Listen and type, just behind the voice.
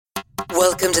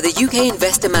Welcome to the UK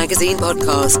Investor Magazine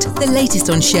podcast, the latest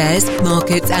on shares,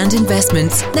 markets and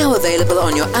investments, now available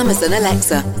on your Amazon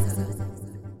Alexa.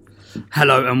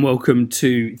 Hello and welcome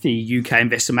to the UK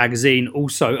Investor Magazine,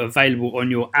 also available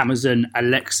on your Amazon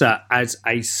Alexa as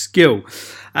a skill.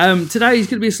 Today is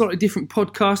going to be a slightly different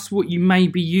podcast to what you may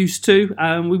be used to.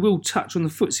 We will touch on the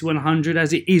FTSE 100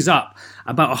 as it is up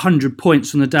about 100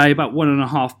 points on the day, about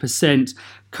 1.5%,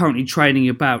 currently trading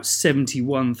about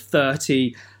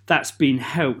 71.30. That's been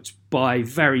helped by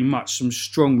very much some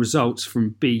strong results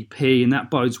from BP, and that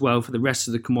bodes well for the rest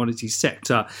of the commodity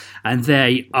sector. And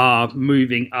they are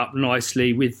moving up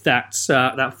nicely with that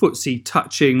FTSE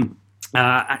touching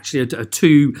actually a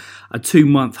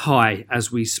 2-month high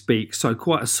as we speak. So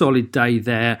quite a solid day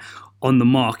there on the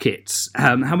markets.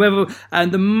 However,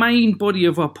 the main body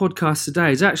of our podcast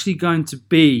today is actually going to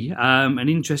be an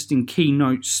interesting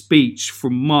keynote speech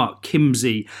from Mark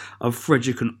Kimsey of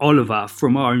Frederick and Oliver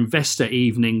from our investor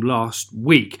evening last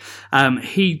week.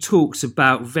 He talks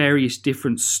about various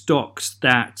different stocks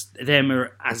that them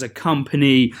as a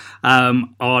company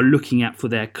are looking at for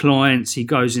their clients. He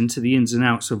goes into the ins and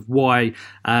outs of why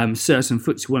certain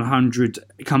FTSE 100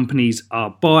 companies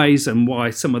are buys and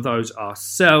why some of those are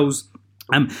sells.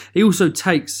 He also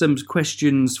takes some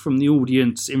questions from the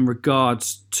audience in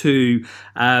regards to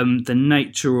the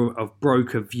nature of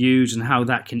broker views and how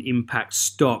that can impact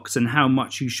stocks and how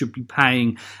much you should be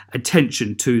paying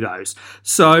attention to those.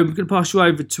 So I'm going to pass you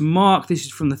over to Mark. This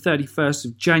is from the 31st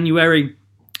of January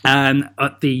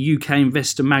at the UK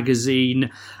Investor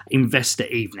Magazine Investor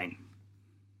Evening.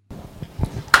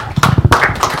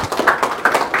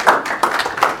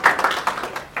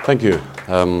 Thank you.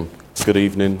 Good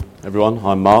evening, everyone.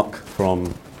 I'm Mark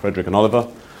from Frederick and Oliver.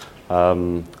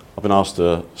 I've been asked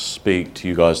to speak to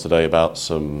you guys today about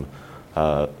some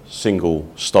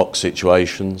single stock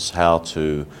situations, how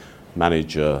to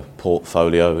manage a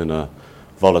portfolio in a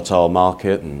volatile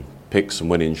market and pick some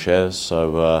winning shares.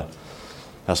 So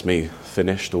that's me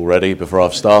finished already before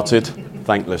I've started.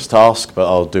 Thankless task, but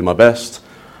I'll do my best.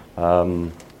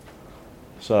 So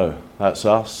that's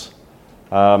us.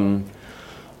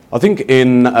 I think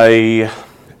in a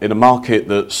market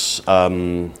that's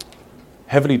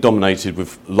heavily dominated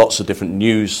with lots of different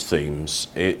news themes,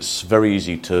 it's very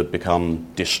easy to become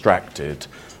distracted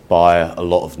by a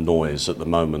lot of noise at the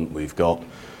moment. We've got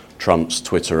Trump's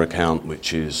Twitter account,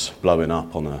 which is blowing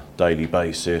up on a daily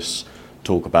basis,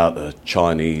 talk about the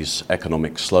Chinese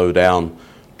economic slowdown,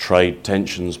 trade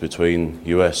tensions between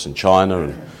US and China,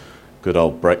 and good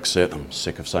old Brexit. I'm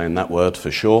sick of saying that word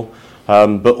for sure.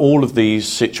 But all of these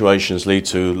situations lead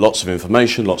to lots of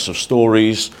information, lots of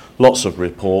stories, lots of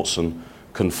reports and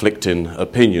conflicting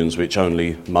opinions, which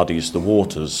only muddies the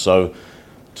waters. So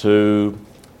to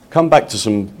come back to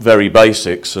some very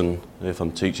basics, and if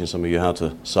I'm teaching some of you how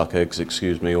to suck eggs,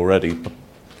 excuse me already,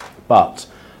 but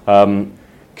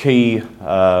key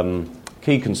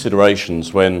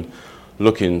considerations when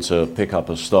looking to pick up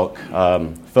a stock.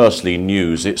 Firstly,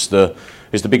 news. It's the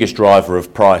biggest driver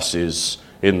of prices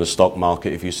in the stock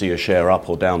market. If you see a share up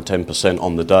or down 10%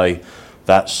 on the day,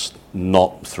 that's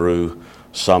not through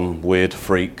some weird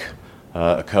freak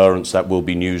occurrence. That will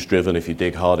be news driven. If you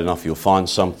dig hard enough, you'll find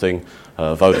something.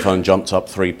 Vodafone jumped up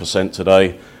 3%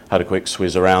 today, had a quick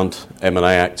swizz around M&A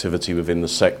activity within the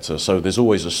sector. So there's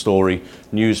always a story.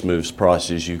 News moves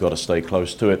prices, you've got to stay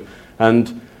close to it.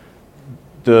 And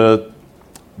the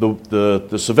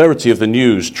severity of the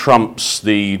news trumps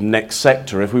the next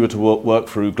sector. If we were to work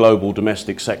through global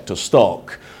domestic sector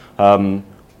stock,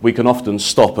 we can often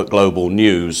stop at global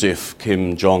news. If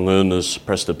Kim Jong-un has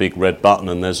pressed a big red button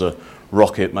and there's a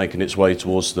rocket making its way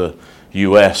towards the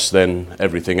US, then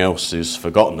everything else is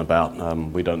forgotten about.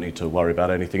 We don't need to worry about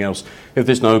anything else. If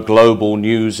there's no global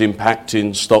news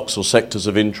impacting stocks or sectors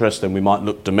of interest, then we might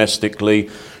look domestically.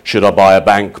 Should I buy a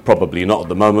bank? Probably not at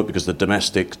the moment, because the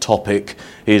domestic topic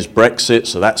is Brexit,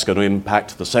 so that's going to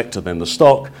impact the sector, then the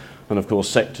stock. And of course,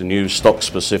 sector news,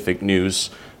 stock-specific news,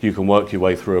 you can work your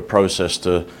way through a process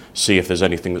to see if there's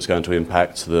anything that's going to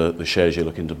impact the shares you're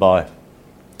looking to buy.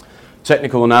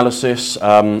 Technical analysis,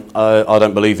 I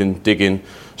don't believe in digging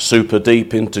super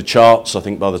deep into charts. I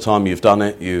think by the time you've done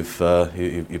it, you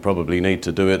probably need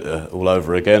to do it all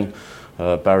over again.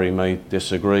 Barry may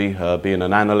disagree, being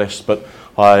an analyst, but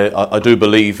I do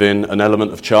believe in an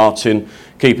element of charting,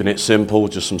 keeping it simple,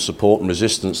 just some support and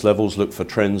resistance levels, look for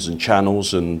trends and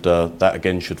channels, and that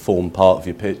again should form part of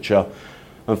your picture.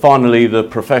 And finally, the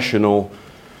professional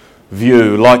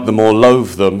view, like them or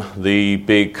loathe them, the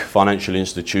big financial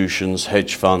institutions,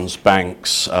 hedge funds,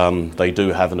 banks, they do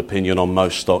have an opinion on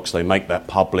most stocks. They make that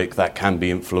public. That can be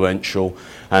influential.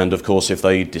 And of course, if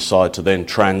they decide to then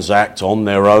transact on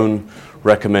their own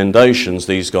recommendations,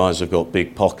 these guys have got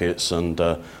big pockets, and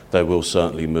they will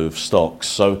certainly move stocks.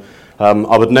 So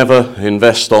I would never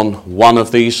invest on one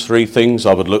of these three things.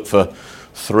 I would look for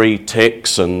 3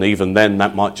 ticks, and even then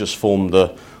that might just form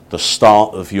the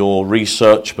start of your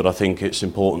research. But I think it's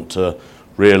important to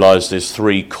realise there's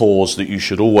 3 cores that you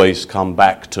should always come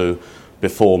back to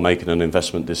before making an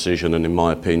investment decision, and in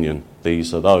my opinion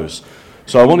these are those.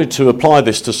 So I wanted to apply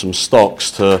this to some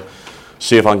stocks to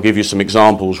see if I can give you some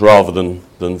examples rather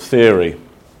than theory.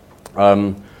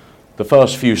 The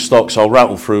first few stocks I'll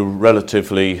rattle through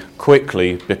relatively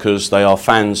quickly because they are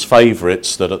fans'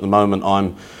 favourites that at the moment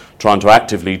I'm trying to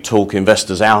actively talk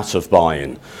investors out of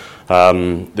buying.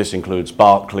 This includes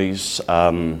Barclays,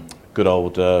 good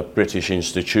old British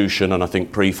institution, and I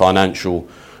think pre-financial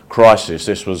crisis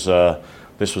this was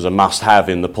a must-have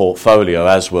in the portfolio,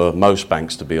 as were most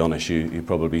banks, to be honest. You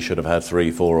probably should have had 3,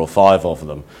 4 or 5 of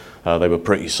them. They were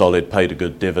pretty solid, paid a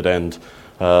good dividend,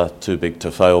 too big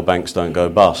to fail, banks don't go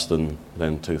bust, and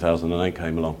then 2008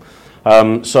 came along.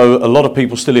 So a lot of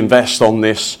people still invest on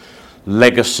this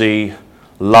legacy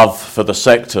love for the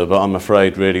sector, but I'm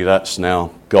afraid really that's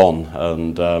now gone,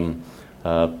 and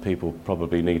people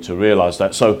probably need to realise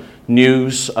that. So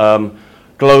news,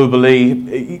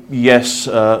 globally, yes,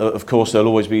 of course there'll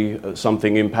always be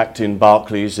something impacting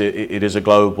Barclays. It is a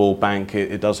global bank.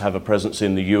 It does have a presence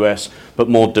in the US, but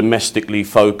more domestically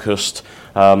focused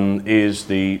is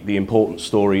the important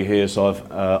story here. So I've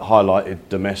highlighted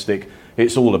domestic.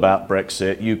 It's all about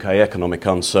Brexit, UK economic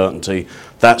uncertainty.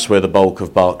 That's where the bulk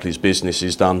of Barclays' business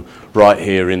is done, right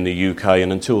here in the UK.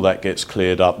 And until that gets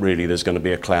cleared up, really, there's going to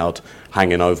be a cloud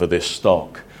hanging over this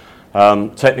stock.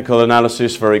 Technical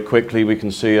analysis, very quickly, we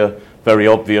can see a very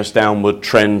obvious downward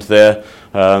trend there.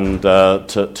 And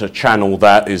to channel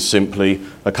that is simply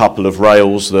a couple of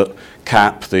rails that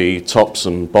cap the tops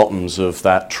and bottoms of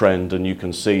that trend. And you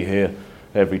can see here,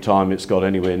 every time it's got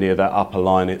anywhere near that upper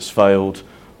line, it's failed.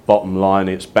 Bottom line,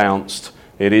 it's bounced.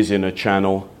 It is in a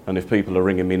channel, and if people are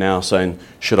ringing me now saying,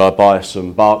 should I buy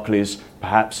some Barclays,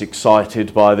 perhaps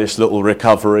excited by this little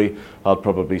recovery, I'd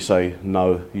probably say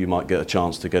no, you might get a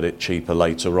chance to get it cheaper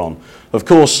later on. Of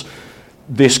course,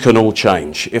 this can all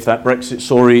change. If that Brexit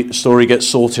story gets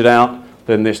sorted out,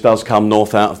 then this does come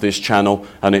north out of this channel,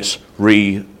 and it's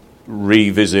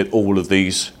revisit all of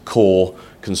these core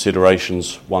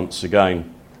considerations once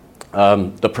again.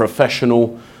 The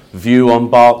professional view on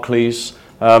Barclays,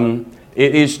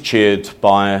 it is cheered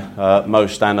by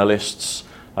most analysts,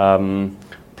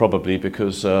 probably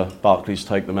because Barclays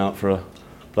take them out for a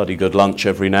bloody good lunch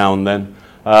every now and then.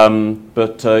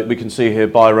 But we can see here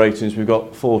buy ratings. We've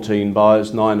got 14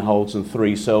 buyers, 9 holds and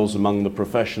 3 sells among the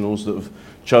professionals that have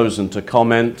chosen to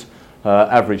comment.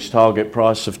 Average target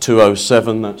price of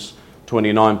 207, that's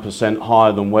 29%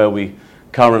 higher than where we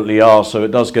currently are, so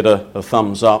it does get a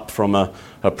thumbs up from a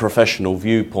professional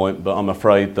viewpoint, but I'm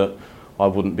afraid that I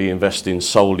wouldn't be investing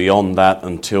solely on that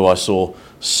until I saw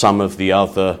some of the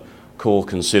other core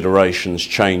considerations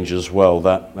change as well.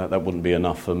 That wouldn't be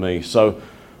enough for me. So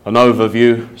an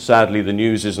overview, sadly the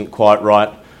news isn't quite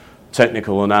right,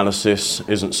 technical analysis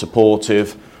isn't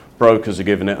supportive, brokers are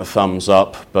giving it a thumbs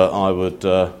up, but I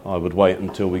would wait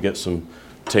until we get some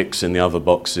ticks in the other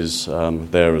boxes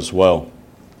there as well.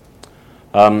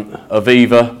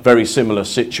 Aviva, very similar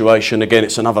situation. Again,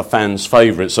 it's another fan's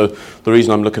favourite. So the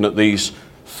reason I'm looking at these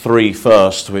 3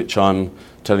 first, which I'm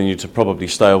telling you to probably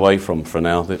stay away from for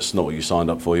now, that's not what you signed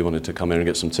up for. You wanted to come here and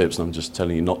get some tips, and I'm just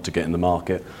telling you not to get in the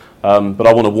market. But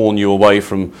I want to warn you away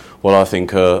from what I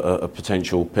think are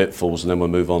potential pitfalls, and then we'll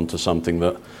move on to something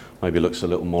that maybe looks a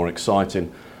little more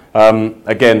exciting.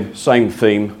 Again, same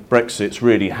theme. Brexit's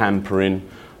really hampering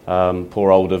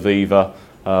poor old Aviva.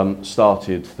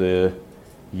 Started the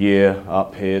year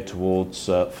up here towards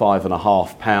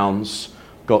 £5.5,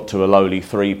 got to a lowly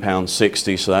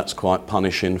 £3.60, so that's quite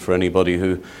punishing for anybody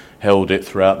who held it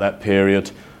throughout that period.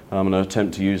 I'm going to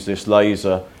attempt to use this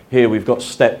laser. Here we've got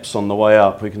steps on the way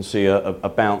up. We can see a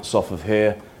bounce off of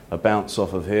here, a bounce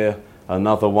off of here,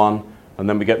 another one, and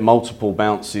then we get multiple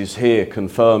bounces here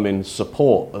confirming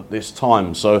support at this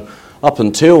time. So up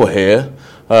until here,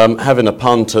 having a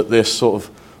punt at this sort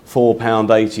of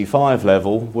 £4.85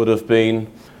 level would have been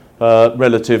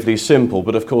relatively simple,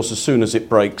 but of course as soon as it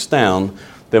breaks down,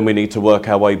 then we need to work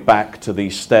our way back to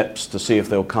these steps to see if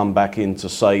they'll come back in to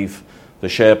save the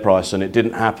share price, and it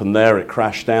didn't happen there. It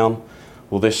crashed down.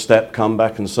 Will this step come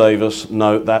back and save us?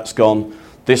 No, that's gone.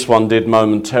 This one did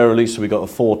momentarily, so we got a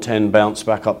 410 bounce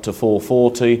back up to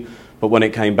 440, but when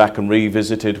it came back and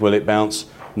revisited, will it bounce?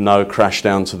 No, crash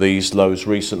down to these lows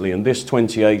recently. And this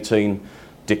 2018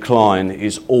 decline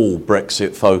is all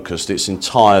Brexit focused. It's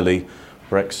entirely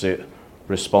Brexit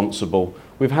responsible.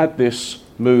 We've had this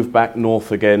move back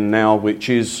north again now, which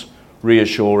is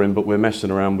reassuring, but we're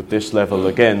messing around with this level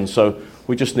again. So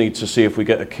we just need to see if we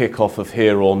get a kick off of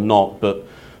here or not. But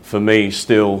for me,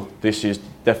 still, this is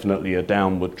definitely a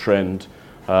downward trend,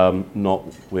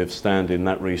 notwithstanding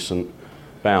that recent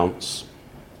bounce.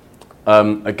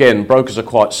 Again, brokers are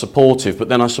quite supportive, but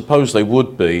then I suppose they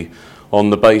would be on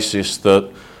the basis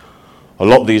that a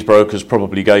lot of these brokers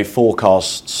probably gave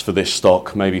forecasts for this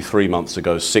stock maybe 3 months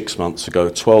ago, 6 months ago,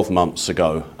 12 months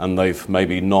ago, and they've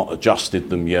maybe not adjusted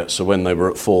them yet. So when they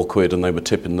were at £4 and they were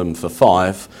tipping them for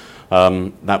 £5,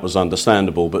 that was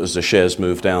understandable. But as the shares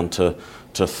moved down to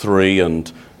 £3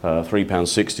 and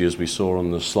 £3.60, as we saw on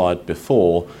the slide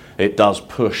before, it does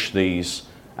push these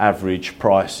average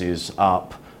prices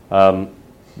up.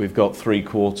 We've got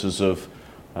 3/4 of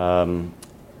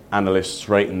analysts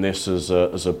rating this as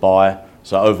a buy,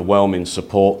 so overwhelming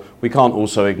support. We can't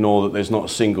also ignore that there's not a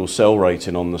single sell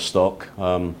rating on the stock,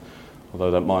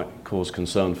 although that might cause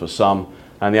concern for some.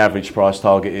 And the average price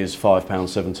target is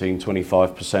 £5.17,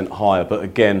 25% higher. But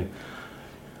again,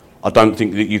 I don't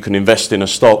think that you can invest in a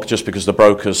stock just because the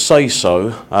brokers say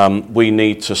so. We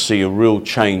need to see a real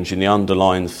change in the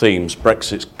underlying themes.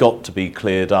 Brexit's got to be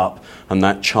cleared up, and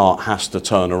that chart has to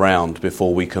turn around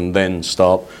before we can then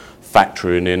start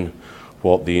factoring in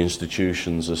what the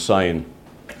institutions are saying.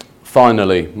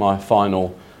 Finally, my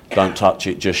final don't touch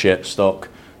it just yet stock,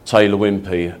 Taylor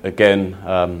Wimpey. Again,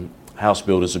 house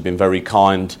builders have been very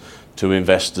kind to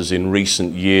investors in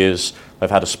recent years.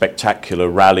 They've had a spectacular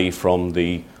rally from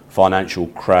the financial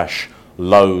crash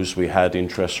lows. We had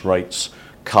interest rates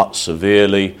cut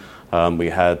severely. We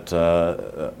had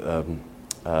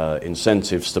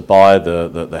incentives to buy,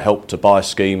 the help to buy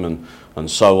scheme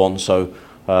and so on. So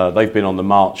they've been on the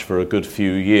march for a good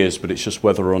few years, but it's just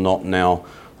whether or not now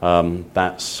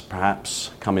that's perhaps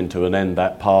coming to an end,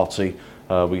 that party.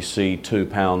 We see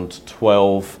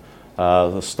 £2.12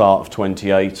 the start of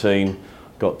 2018,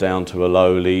 got down to a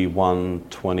lowly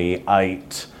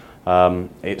 128.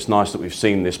 It's nice that we've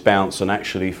seen this bounce, and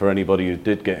actually for anybody who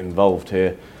did get involved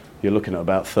here, you're looking at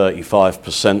about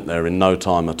 35% there in no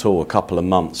time at all, a couple of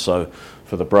months. So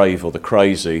for the brave or the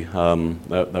crazy,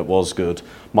 that was good.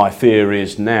 My fear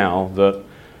is now that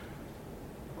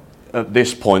at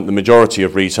this point the majority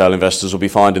of retail investors will be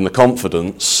finding the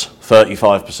confidence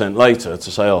 35% later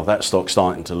to say, oh, that stock's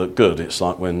starting to look good. It's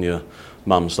like when your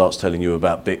mum starts telling you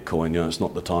about Bitcoin, it's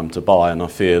not the time to buy. And I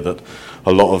fear that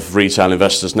a lot of retail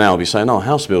investors now will be saying, oh,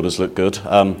 house builders look good.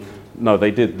 No,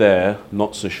 they did there,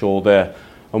 not so sure there.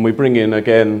 And we bring in,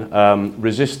 again,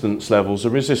 resistance levels. A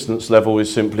resistance level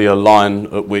is simply a line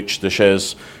at which the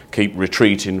shares keep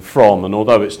retreating from. And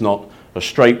although it's not a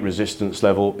straight resistance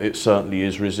level, it certainly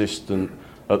is resistant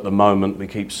at the moment. We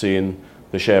keep seeing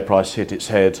the share price hit its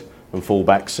head and fall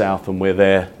back south, and we're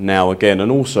there now again.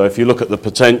 And also, if you look at the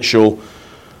potential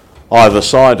either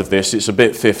side of this, it's a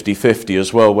bit 50-50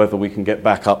 as well, whether we can get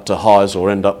back up to highs or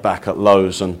end up back at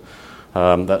lows, and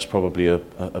that's probably a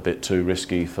bit too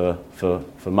risky for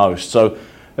most. So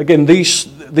again,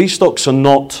 these stocks are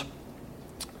not,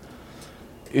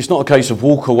 it's not a case of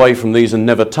walk away from these and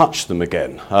never touch them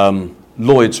again.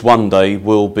 Lloyds one day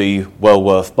will be well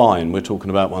worth buying. We're talking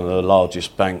about one of the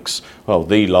largest banks, well,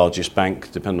 the largest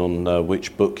bank, depending on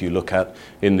which book you look at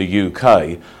in the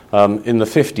UK. In the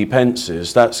 50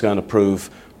 pences, that's going to prove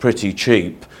pretty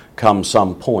cheap come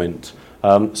some point.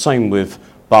 Same with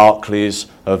Barclays,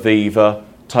 Aviva,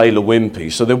 Taylor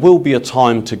Wimpey. So there will be a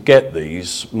time to get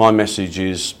these. My message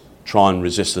is try and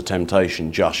resist the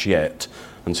temptation just yet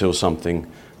until something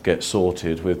gets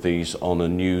sorted with these on a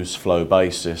news flow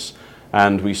basis.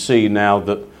 And we see now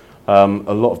that a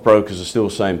lot of brokers are still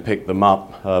saying pick them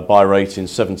up. Buy rating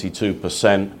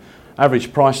 72%.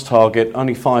 Average price target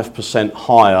only 5%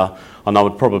 higher. And I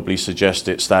would probably suggest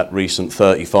it's that recent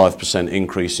 35%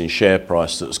 increase in share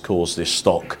price that's caused this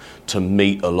stock to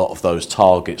meet a lot of those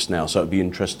targets now. So it'd be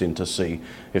interesting to see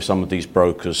if some of these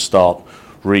brokers start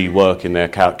reworking their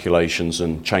calculations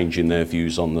and changing their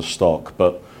views on the stock.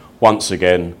 But once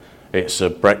again, it's a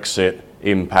Brexit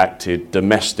impacted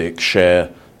domestic share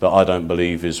that I don't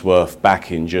believe is worth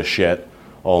backing just yet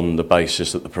on the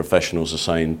basis that the professionals are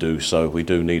saying do so. We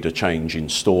do need a change in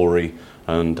story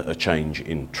and a change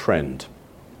in trend.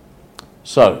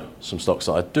 So, some stocks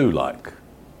that I do like.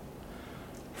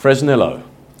 Fresnillo.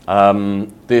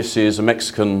 This is a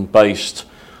Mexican-based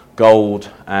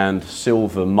gold and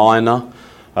silver miner.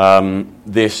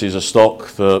 This is a stock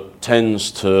that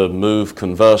tends to move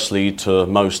conversely to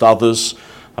most others,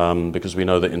 because we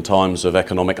know that in times of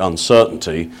economic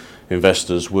uncertainty,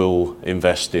 investors will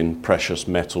invest in precious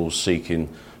metals seeking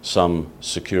some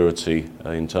security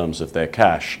in terms of their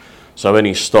cash. So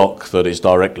any stock that is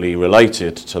directly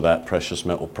related to that precious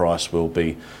metal price will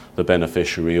be the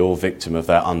beneficiary or victim of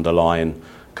that underlying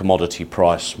commodity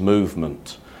price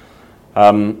movement.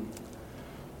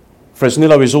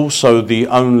 Fresnillo is also the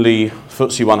only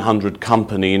FTSE 100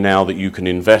 company now that you can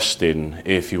invest in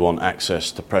if you want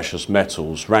access to precious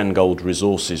metals. Randgold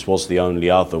Resources was the only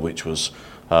other which was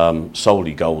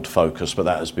solely gold focused, but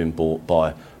that has been bought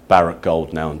by Barrick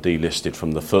Gold now and delisted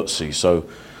from the FTSE. So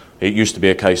it used to be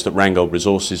a case that Randgold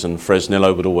Resources and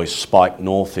Fresnillo would always spike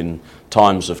north in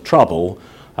times of trouble,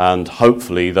 and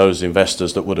hopefully those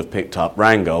investors that would have picked up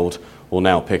Randgold will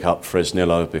now pick up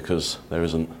Fresnillo because there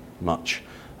isn't much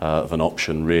of an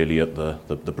option really at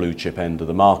the blue chip end of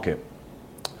the market.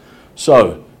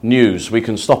 So, news. We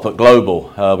can stop at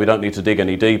global. We don't need to dig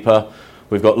any deeper.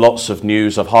 We've got lots of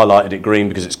news. I've highlighted it green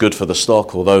because it's good for the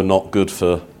stock, although not good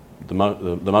for the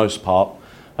most part.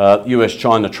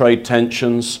 US-China trade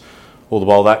tensions. All the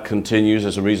while that continues,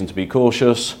 there's a reason to be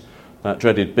cautious. That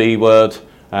dreaded B word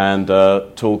and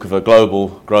talk of a global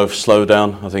growth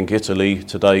slowdown. I think Italy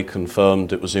today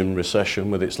confirmed it was in recession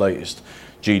with its latest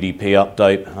GDP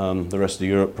update. The rest of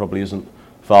Europe probably isn't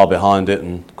far behind it,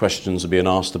 and questions are being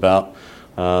asked about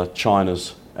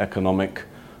China's economic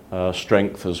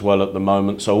strength as well at the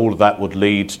moment. So all of that would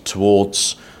lead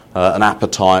towards an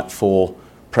appetite for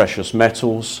precious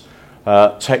metals.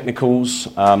 Technicals,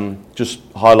 just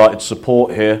highlighted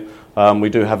support here. We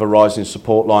do have a rising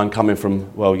support line coming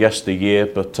from, well, yesteryear,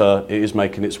 but it is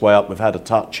making its way up. We've had a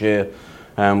touch here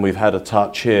and we've had a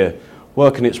touch here.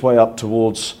 Working its way up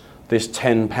towards this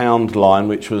 £10 line,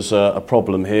 which was a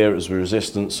problem here. It was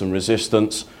resistance and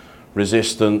resistance.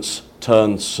 Resistance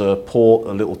turns support,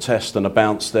 a little test and a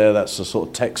bounce there. That's a sort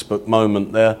of textbook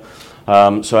moment there.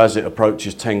 So as it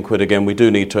approaches 10 quid again, we do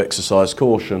need to exercise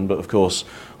caution, but of course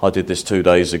I did this 2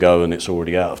 days ago and it's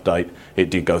already out of date. It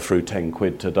did go through 10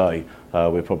 quid today.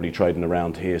 We're probably trading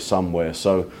around here somewhere.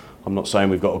 So I'm not saying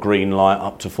we've got a green light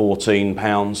up to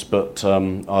 £14, but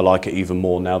I like it even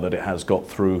more now that it has got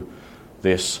through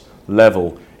this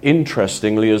level.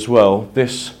 Interestingly as well,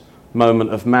 this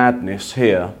moment of madness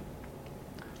here,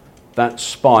 that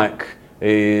spike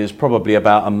is probably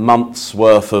about a month's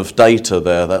worth of data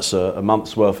there. That's a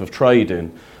month's worth of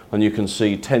trading, and you can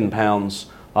see £10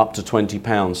 up to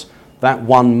 £20. That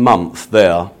 1 month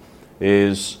there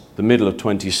is the middle of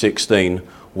 2016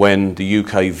 when the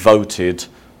UK voted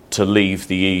to leave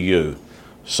the EU.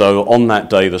 So on that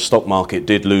day the stock market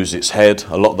did lose its head.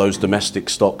 A lot of those domestic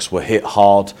stocks were hit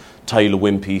hard. Taylor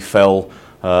Wimpey fell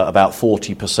about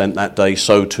 40% that day,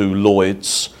 so too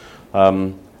Lloyd's.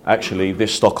 Actually,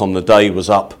 this stock on the day was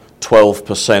up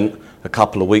 12%. A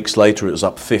couple of weeks later, it was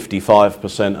up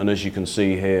 55%. And as you can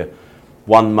see here,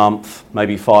 1 month,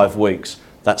 maybe 5 weeks,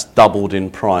 that's doubled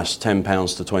in price,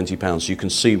 £10 to £20. You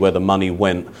can see where the money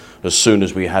went as soon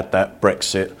as we had that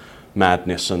Brexit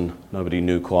madness and nobody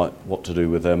knew quite what to do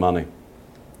with their money.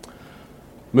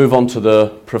 Move on to the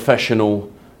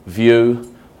professional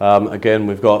view. Again,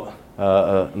 we've got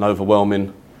an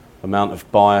overwhelming amount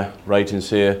of buy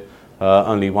ratings here.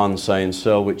 Only one saying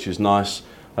sell, which is nice.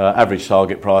 Average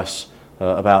target price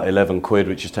about 11 quid,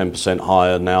 which is 10%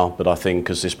 higher now. But I think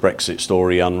as this Brexit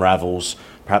story unravels,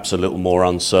 perhaps a little more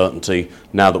uncertainty,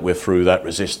 now that we're through that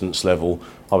resistance level,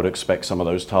 I would expect some of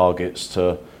those targets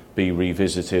to be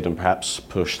revisited and perhaps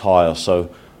pushed higher.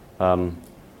 So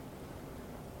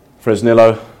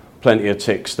Fresnillo, plenty of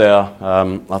ticks there.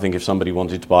 I think if somebody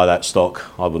wanted to buy that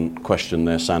stock, I wouldn't question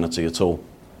their sanity at all.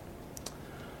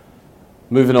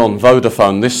 Moving on,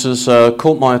 Vodafone. This has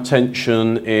caught my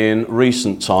attention in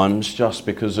recent times just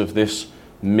because of this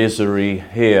misery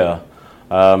here.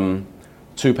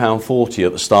 £2.40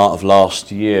 at the start of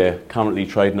last year, currently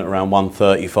trading at around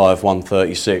 135,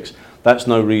 136. That's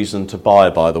no reason to buy,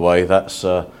 by the way. That's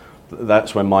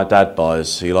when my dad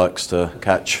buys. He likes to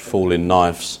catch falling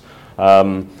knives.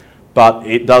 But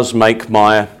it does make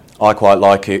my I quite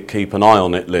like it, keep an eye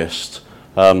on it list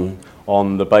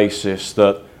on the basis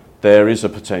that there is a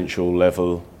potential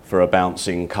level for a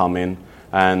bouncing coming,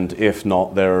 and if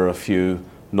not, there are a few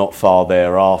not far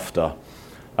thereafter.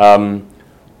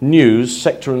 News,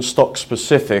 sector and stock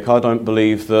specific, I don't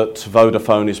believe that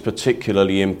Vodafone is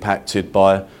particularly impacted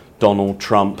by Donald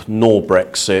Trump nor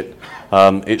Brexit.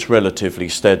 It's relatively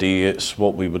steady. It's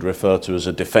what we would refer to as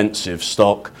a defensive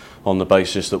stock on the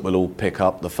basis that we'll all pick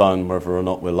up the phone whether or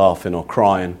not we're laughing or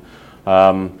crying.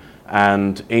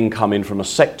 and incoming from a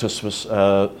sector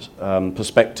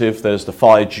perspective, there's the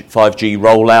 5G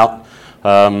rollout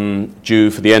due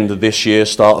for the end of this year,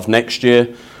 start of next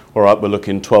year. All right, we're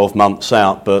looking 12 months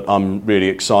out, but I'm really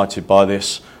excited by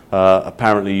this.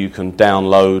 Apparently you can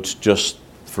download just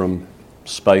from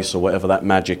space or whatever that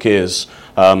magic is,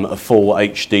 a full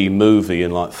HD movie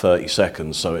in like 30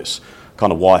 seconds. So it's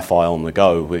kind of Wi-Fi on the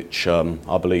go, which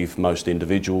I believe most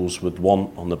individuals would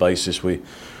want, on the basis we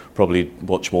probably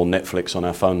watch more Netflix on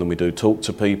our phone than we do talk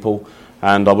to people.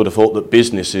 And I would have thought that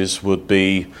businesses would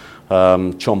be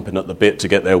chomping at the bit to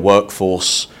get their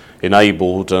workforce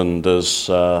enabled and as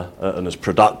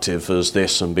productive as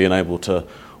this, and being able to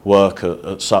work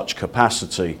at such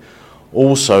capacity.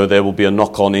 Also, there will be a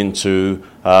knock-on into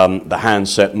the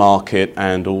handset market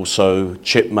and also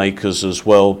chip makers as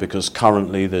well, because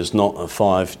currently there's not a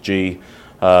 5G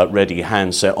ready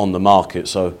handset on the market.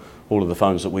 So all of the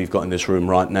phones that we've got in this room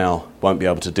right now won't be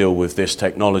able to deal with this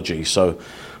technology. So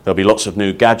there'll be lots of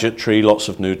new gadgetry, lots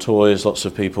of new toys, lots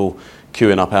of people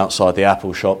queuing up outside the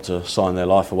Apple shop to sign their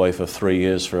life away for 3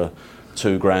 years for a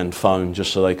 $2,000 phone,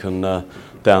 just so they can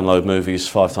download movies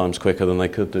 5 times quicker than they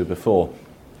could do before.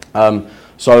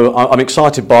 So I'm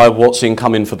excited by what's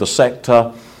incoming for the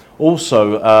sector.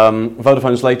 Also,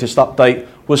 Vodafone's latest update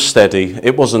was steady.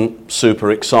 It wasn't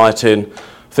super exciting.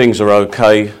 Things are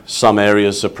okay. Some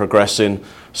areas are progressing,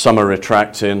 some are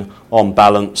retracting. On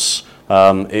balance,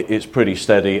 it's pretty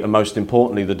steady, and most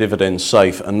importantly, the dividend's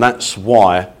safe, and that's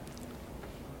why,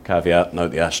 caveat,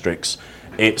 note the asterisks,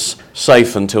 it's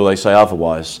safe until they say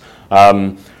otherwise.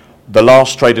 The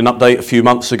last trading update a few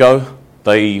months ago,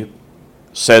 they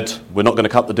said we're not going to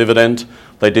cut the dividend.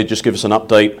 They did just give us an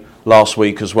update last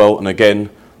week as well, and again,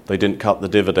 they didn't cut the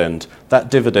dividend.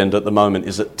 That dividend at the moment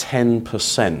is at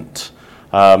 10%.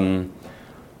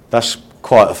 That's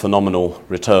quite a phenomenal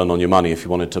return on your money if you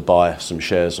wanted to buy some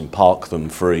shares and park them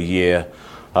for a year.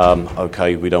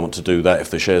 Okay, we don't want to do that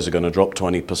if the shares are going to drop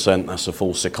 20%. That's a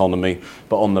false economy.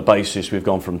 But on the basis we've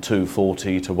gone from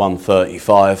 240 to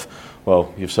 135,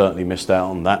 well, you've certainly missed out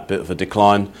on that bit of a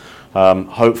decline.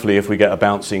 Hopefully, if we get a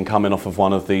bouncing coming off of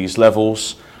one of these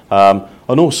levels, and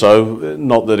also,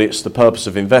 not that it's the purpose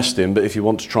of investing, but if you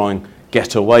want to try and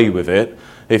get away with it,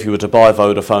 if you were to buy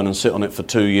Vodafone and sit on it for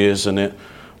 2 years and it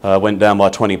went down by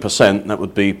 20%, that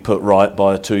would be put right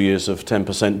by 2 years of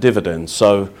 10% dividends.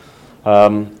 So,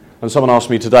 and someone asked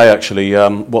me today actually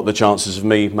what the chances of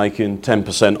me making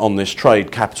 10% on this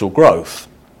trade, capital growth.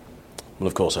 Well,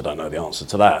 of course I don't know the answer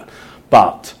to that,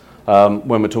 but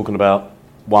when we're talking about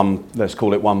let's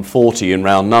call it 140 in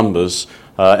round numbers,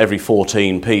 every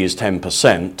 14p is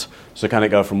 10%. So can it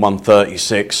go from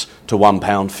 136 to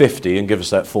 £1.50 and give us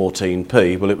that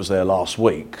 14p? Well, it was there last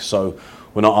week. So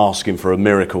we're not asking for a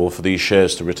miracle for these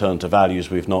shares to return to values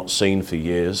we've not seen for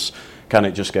years. Can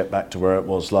it just get back to where it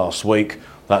was last week?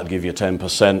 That'd give you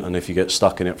 10%, and if you get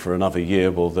stuck in it for another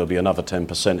year, well, there'll be another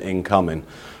 10% incoming.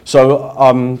 So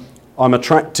I'm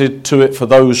attracted to it for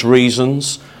those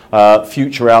reasons.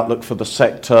 Future outlook for the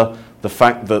sector, the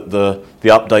fact that the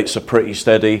updates are pretty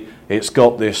steady. It's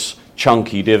got this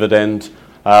chunky dividend.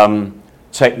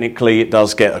 Technically, it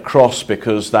does get across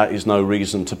because that is no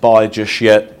reason to buy just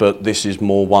yet, but this is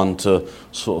more one to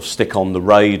sort of stick on the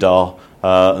radar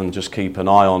and just keep an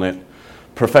eye on it.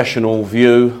 Professional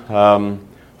view,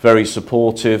 very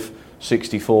supportive.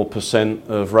 64%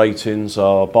 of ratings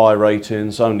are buy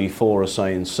ratings, only 4 are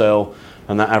saying sell,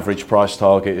 and that average price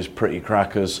target is pretty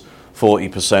crackers,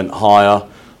 40% higher.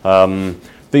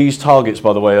 These targets,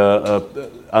 by the way, are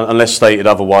unless stated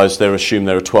otherwise, they're assumed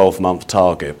they're a 12-month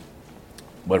target.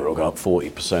 Whether it'll go up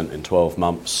 40% in 12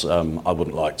 months, I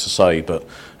wouldn't like to say, but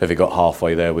if it got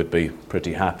halfway there, we'd be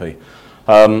pretty happy.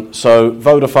 So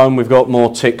Vodafone, we've got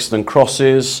more ticks than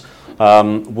crosses.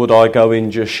 Would I go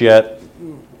in just yet?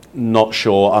 Not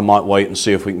sure. I might wait and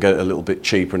see if we can get it a little bit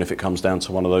cheaper, and if it comes down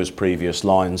to one of those previous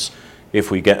lines,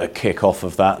 if we get a kick off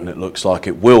of that and it looks like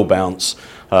it will bounce,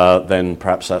 then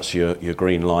perhaps that's your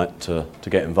green light to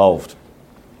get involved.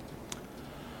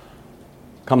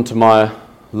 Come to my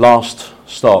last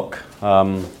stock,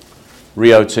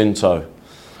 Rio Tinto.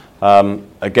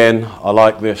 Again, I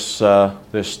like this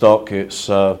stock. It's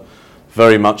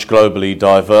very much globally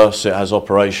diverse. It has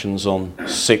operations on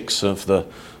 6 of the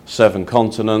 7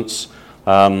 continents.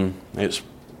 It's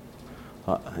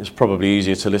probably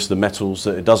easier to list the metals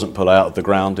that it doesn't pull out of the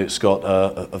ground. It's got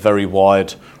a very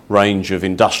wide range of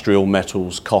industrial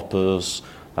metals, coppers,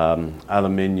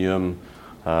 aluminium.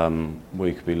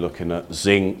 We could be looking at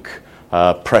zinc,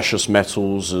 precious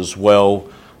metals as well.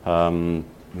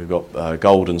 We've got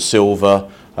gold and silver.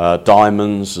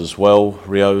 diamonds as well,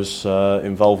 Rio's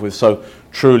involved with. So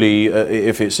truly,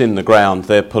 if it's in the ground,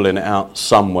 they're pulling it out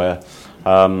somewhere.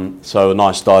 So a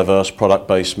nice diverse product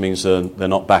base means they're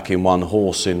not backing one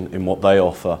horse in what they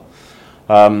offer.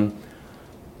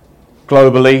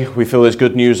 Globally, we feel there's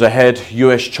good news ahead.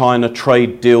 US-China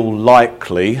trade deal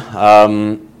likely.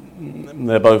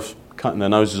 They're both cutting their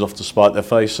noses off to spite their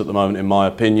face at the moment, in my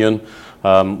opinion.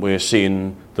 We're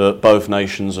seeing that both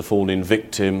nations are falling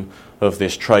victim of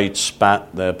this trade spat.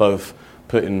 They're both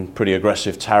putting pretty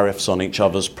aggressive tariffs on each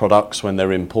other's products when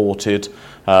they're imported,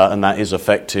 and that is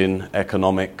affecting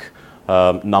economic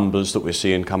numbers that we're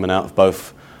seeing coming out of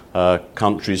both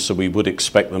countries, so we would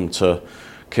expect them to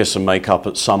kiss and make up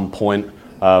at some point.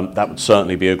 That would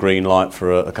certainly be a green light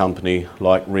for a company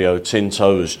like Rio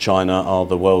Tinto, as China are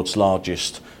the world's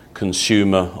largest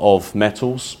consumer of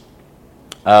metals.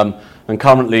 And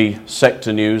currently,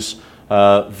 sector news,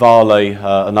 Vale,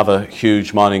 another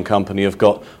huge mining company, have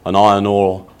got an iron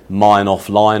ore mine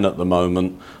offline at the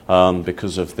moment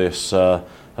because of this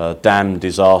dam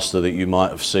disaster that you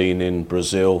might have seen in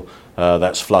Brazil.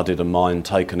 That's flooded a mine,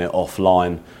 taken it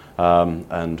offline,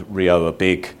 and Rio are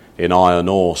big in iron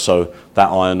ore, so that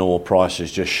iron ore price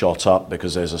has just shot up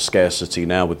because there's a scarcity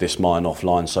now with this mine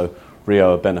offline, so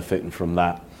Rio are benefiting from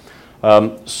that.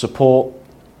 Support,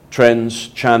 trends,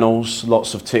 channels,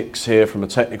 lots of ticks here from a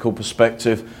technical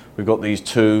perspective. We've got these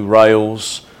two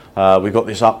rails, we've got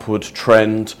this upward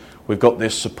trend, we've got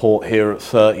this support here at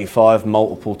 35,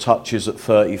 multiple touches at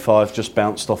 35, just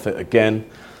bounced off it again.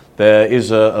 There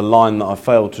is a line that I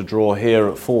failed to draw here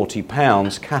at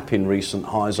 £40, capping recent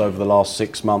highs over the last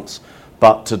 6 months.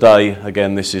 But today,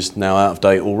 again, this is now out of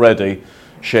date already,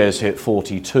 shares hit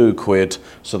 42 quid,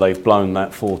 so they've blown that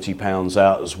 £40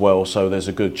 out as well. So there's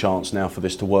a good chance now for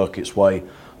this to work its way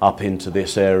up into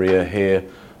this area here.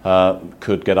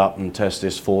 Could get up and test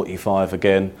this 45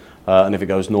 again. And if it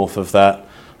goes north of that,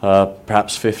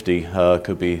 perhaps 50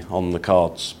 could be on the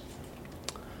cards.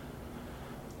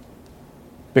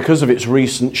 Because of its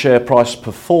recent share price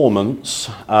performance,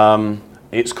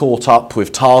 it's caught up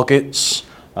with targets.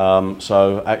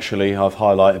 So actually I've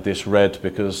highlighted this red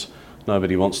because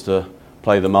nobody wants to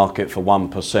play the market for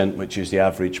 1%, which is the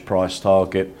average price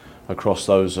target across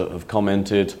those that have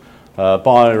commented.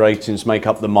 Buyer ratings make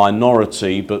up the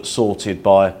minority, but supported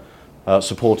by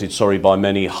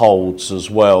many holds as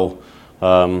well,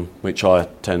 which I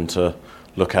tend to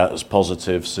look at as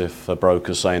positives. If a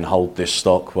broker's saying hold this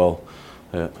stock, well,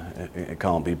 it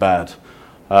can't be bad.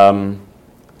 So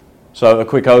a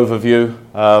quick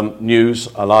overview. News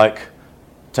I like.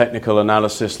 Technical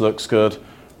analysis looks good.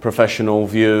 Professional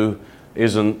view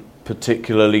isn't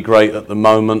particularly great at the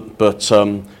moment, but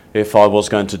if I was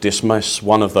going to dismiss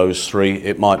one of those three,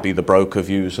 it might be the broker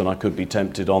views, and I could be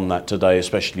tempted on that today,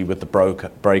 especially with the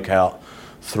breakout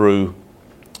through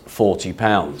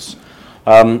 £40.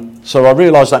 So I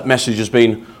realise that message has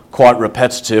been quite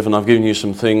repetitive, and I've given you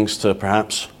some things to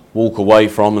perhaps walk away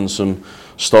from and some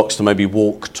stocks to maybe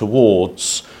walk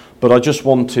towards, but I just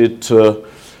wanted to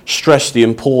stress the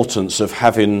importance of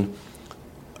having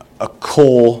a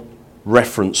core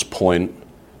reference point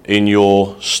in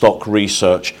your stock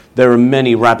research. There are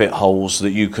many rabbit holes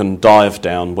that you can dive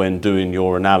down when doing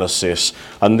your analysis,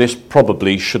 and this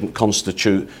probably shouldn't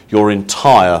constitute your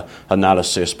entire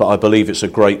analysis, but I believe it's a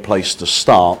great place to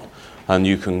start, and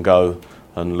you can go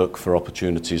and look for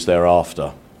opportunities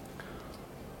thereafter.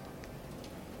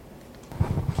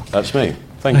 That's me.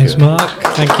 Thanks, Mark.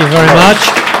 Thank you very much.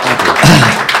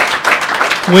 Thank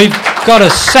you. We've got a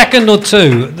second or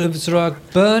two. There's a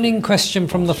burning question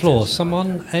from the floor.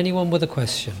 Anyone with a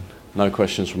question? No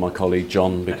questions from my colleague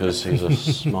John because he's a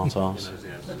smart ass.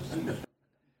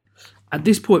 At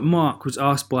this point, Mark was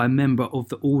asked by a member of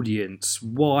the audience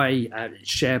why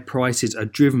share prices are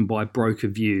driven by broker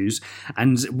views,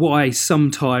 and why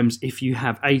sometimes if you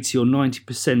have 80 or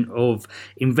 90% of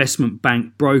investment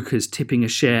bank brokers tipping a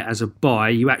share as a buy,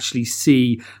 you actually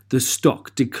see the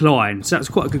stock decline. So that's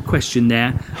quite a good question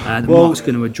there that Mark's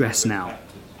going to address now.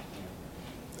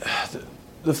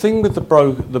 The thing with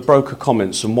the broker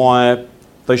comments and why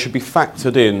they should be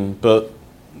factored in but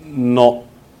not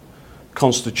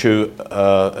constitute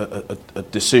a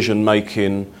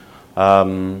decision-making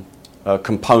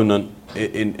component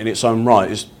in its own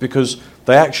right is because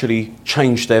they actually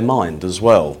change their mind as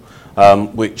well,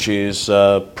 which is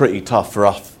pretty tough for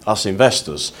us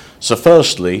investors. So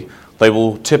firstly, they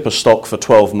will tip a stock for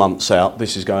 12 months out.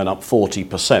 This is going up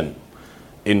 40%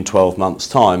 in 12 months'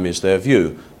 time is their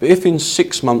view. But if in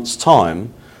 6 months'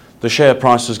 time the share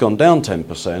price has gone down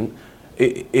 10%,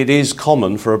 it is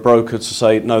common for a broker to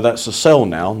say, no, that's a sell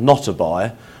now, not a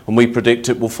buy, and we predict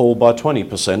it will fall by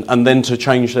 20%, and then to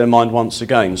change their mind once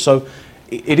again. So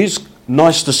it is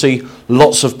nice to see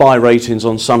lots of buy ratings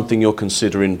on something you're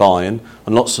considering buying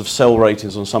and lots of sell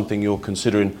ratings on something you're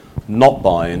considering not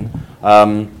buying,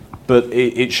 but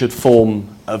it should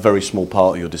form a very small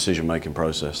part of your decision-making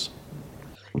process.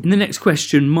 In the next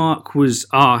question, Mark was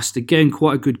asked, again,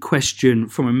 quite a good question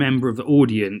from a member of the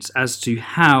audience, as to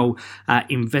how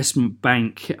investment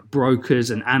bank brokers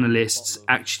and analysts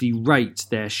actually rate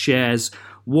their shares,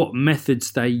 what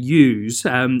methods they use.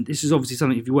 This is obviously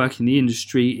something, if you work in the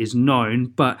industry, is known,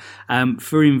 but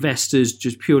for investors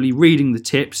just purely reading the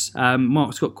tips,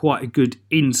 Mark's got quite a good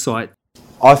insight.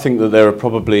 I think that there are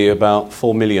probably about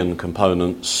 4 million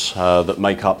components that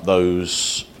make up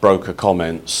those broker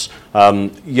comments.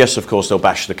 Yes, of course, they'll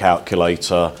bash the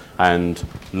calculator and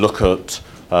look at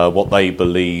what they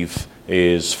believe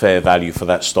is fair value for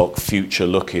that stock future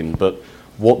looking, but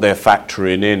what they're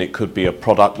factoring in, it could be a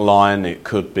product line, it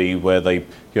could be where they,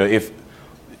 if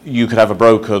you could have a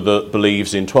broker that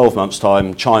believes in 12 months'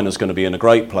 time China's going to be in a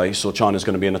great place or China's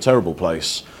going to be in a terrible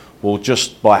place. Well,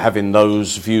 just by having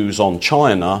those views on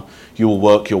China, you'll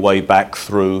work your way back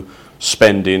through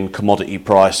spending, commodity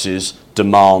prices,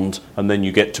 demand, and then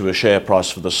you get to a share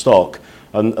price for the stock.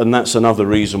 And that's another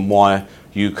reason why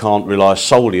you can't rely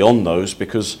solely on those,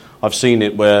 because I've seen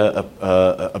it where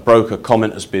a broker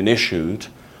comment has been issued,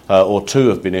 or two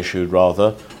have been issued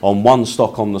rather, on one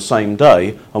stock on the same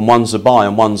day, and one's a buy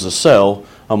and one's a sell,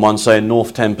 and one's saying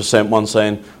north 10%, one's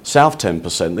saying south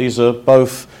 10%. These are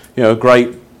both,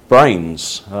 great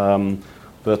brains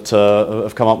that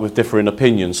have come up with differing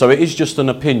opinions. So it is just an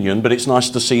opinion, but it's nice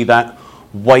to see that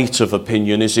weight of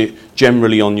opinion. Is it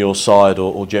generally on your side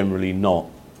or generally not?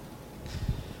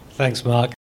 Thanks, Mark.